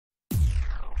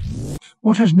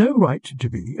what has no right to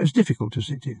be as difficult as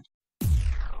it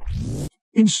is.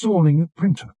 Installing a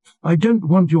printer. I don't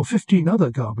want your 15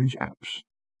 other garbage apps.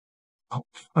 Oh,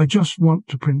 I just want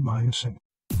to print my essay.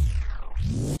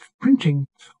 Printing.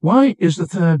 Why is the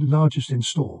third largest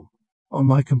installed on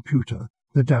my computer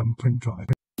the damn print drive?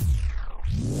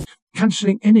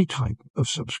 Cancelling any type of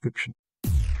subscription.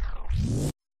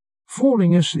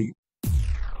 Falling asleep.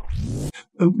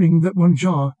 Opening that one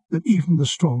jar that even the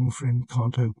strong friend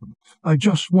can't open. I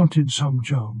just wanted some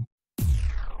jam.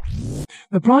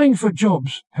 Applying for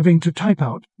jobs, having to type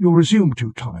out your resume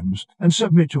 2 times and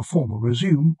submit your formal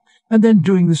resume, and then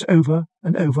doing this over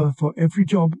and over for every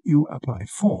job you apply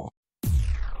for.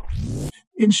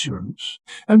 Insurance.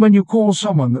 And when you call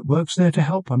someone that works there to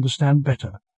help understand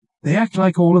better, they act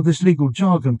like all of this legal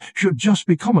jargon should just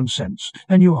be common sense,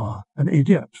 and you are an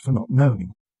idiot for not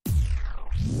knowing.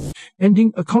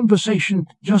 Ending a conversation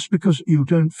just because you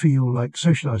don't feel like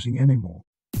socializing anymore.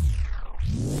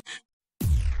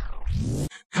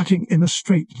 Cutting in a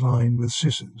straight line with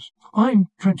scissors. I'm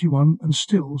 21 and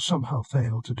still somehow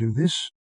fail to do this.